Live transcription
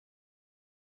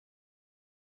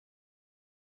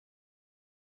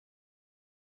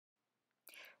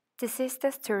This is the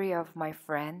story of my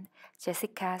friend,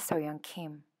 Jessica Soyeon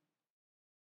Kim.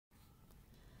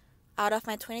 Out of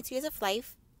my 22 years of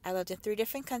life, I lived in 3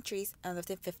 different countries and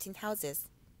lived in 15 houses.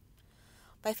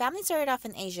 My family started off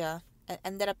in Asia and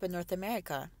ended up in North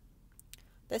America.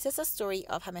 This is a story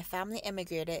of how my family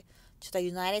immigrated to the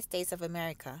United States of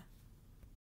America.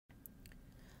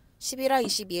 11월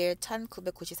 22일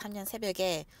 1993년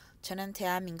새벽에 저는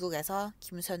대한민국에서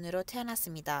김선우로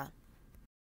태어났습니다.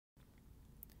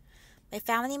 My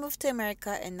family moved to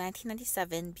America in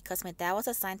 1997 because my dad was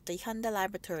assigned to the Hyundai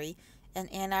Laboratory in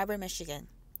Ann Arbor, Michigan.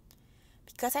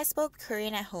 Because I spoke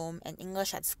Korean at home and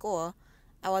English at school,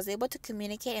 I was able to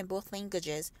communicate in both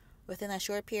languages within a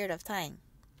short period of time.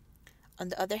 On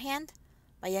the other hand,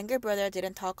 my younger brother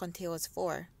didn't talk until he was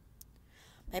 4.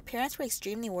 My parents were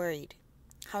extremely worried.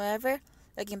 However,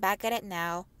 looking back at it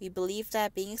now, we believe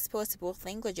that being exposed to both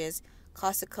languages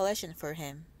caused a collision for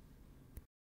him.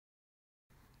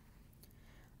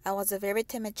 I was a very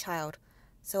timid child,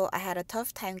 so I had a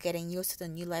tough time getting used to the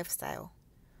new lifestyle.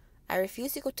 I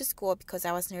refused to go to school because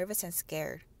I was nervous and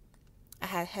scared. I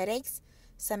had headaches,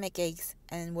 stomach aches,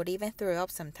 and would even throw up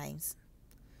sometimes.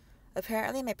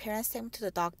 Apparently, my parents took me to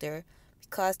the doctor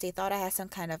because they thought I had some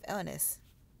kind of illness.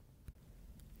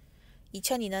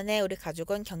 2002년에 우리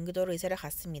가족은 경기도로 이사를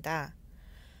갔습니다.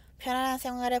 편안한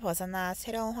생활을 벗어나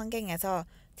새로운 환경에서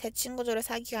새 친구들을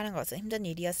사귀는 것은 힘든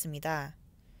일이었습니다.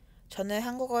 저는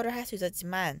한국어를 할 수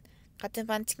있었지만 같은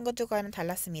반 친구들과는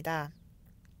달랐습니다.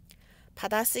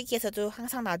 받아쓰기에서도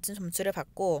항상 낮은 점수를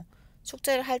받고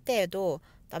숙제를 할 때에도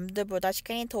남들보다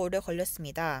시간이 더 오래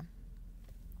걸렸습니다.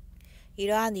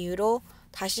 이러한 이유로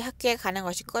다시 학교에 가는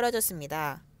것이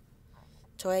꺼려졌습니다.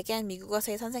 저에겐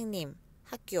미국에서의 선생님,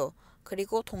 학교,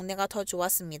 그리고 동네가 더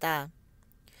좋았습니다.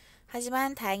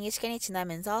 하지만 다행히 시간이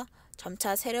지나면서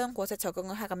점차 새로운 곳에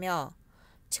적응을 하며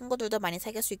친구들도 많이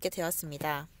사귈 수 있게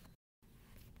되었습니다.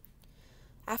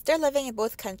 After living in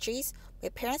both countries, my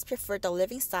parents preferred the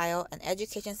living style and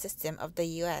education system of the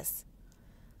U.S.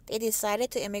 They decided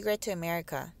to immigrate to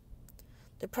America.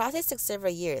 The process took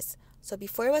several years, so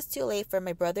before it was too late for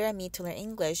my brother and me to learn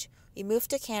English, we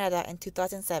moved to Canada in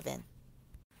 2007.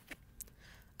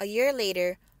 A year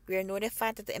later, we were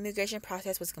notified that the immigration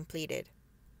process was completed.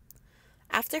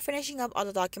 After finishing up all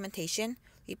the documentation,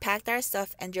 we packed our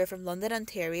stuff and drove from London,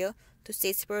 Ontario to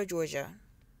Statesboro, Georgia.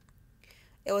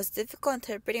 It was difficult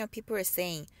interpreting what people were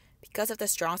saying because of the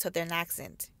strong southern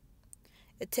accent.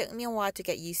 It took me a while to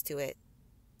get used to it.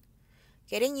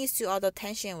 Getting used to all the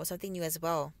tension was something new as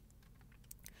well.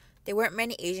 There weren't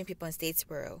many Asian people in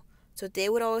Statesboro, so they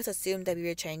would always assume that we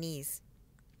were Chinese.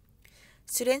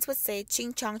 Students would say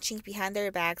ching chong ching behind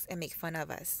their backs and make fun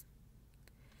of us.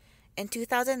 In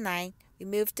 2009, we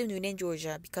moved to Noonan,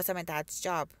 Georgia because of my dad's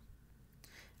job.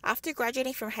 After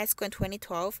graduating from high school in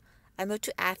 2012, I moved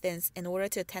to Athens in order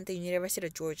to attend the University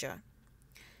of Georgia.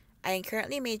 I am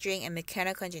currently majoring in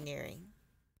mechanical engineering.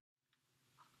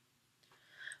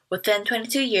 Within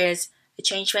 22 years, I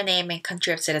changed my name and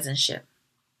country of citizenship.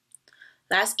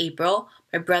 Last April,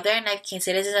 my brother and I became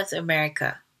citizens of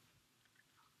America.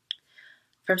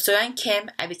 From Soyeon Kim,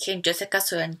 I became Jessica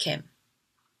Soyeon Kim.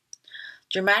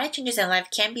 Dramatic changes in life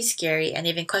can be scary and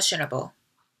even questionable.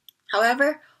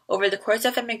 However, over the course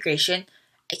of immigration,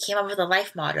 I came up with a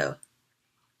life motto.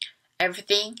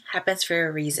 Everything happens for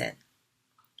a reason.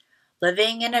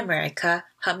 Living in America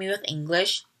helped me with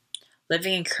English.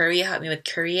 Living in Korea helped me with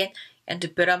Korean and to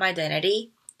build up my identity.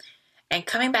 And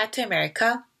coming back to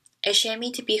America, it shaped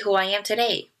me to be who I am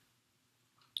today.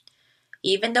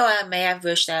 Even though I may have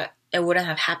wished that it wouldn't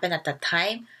have happened at that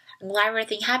time, I'm glad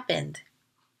everything happened.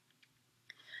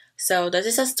 So this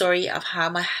is a story of how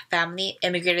my family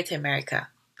immigrated to America.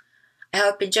 I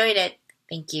hope you enjoyed it.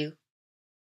 Thank you.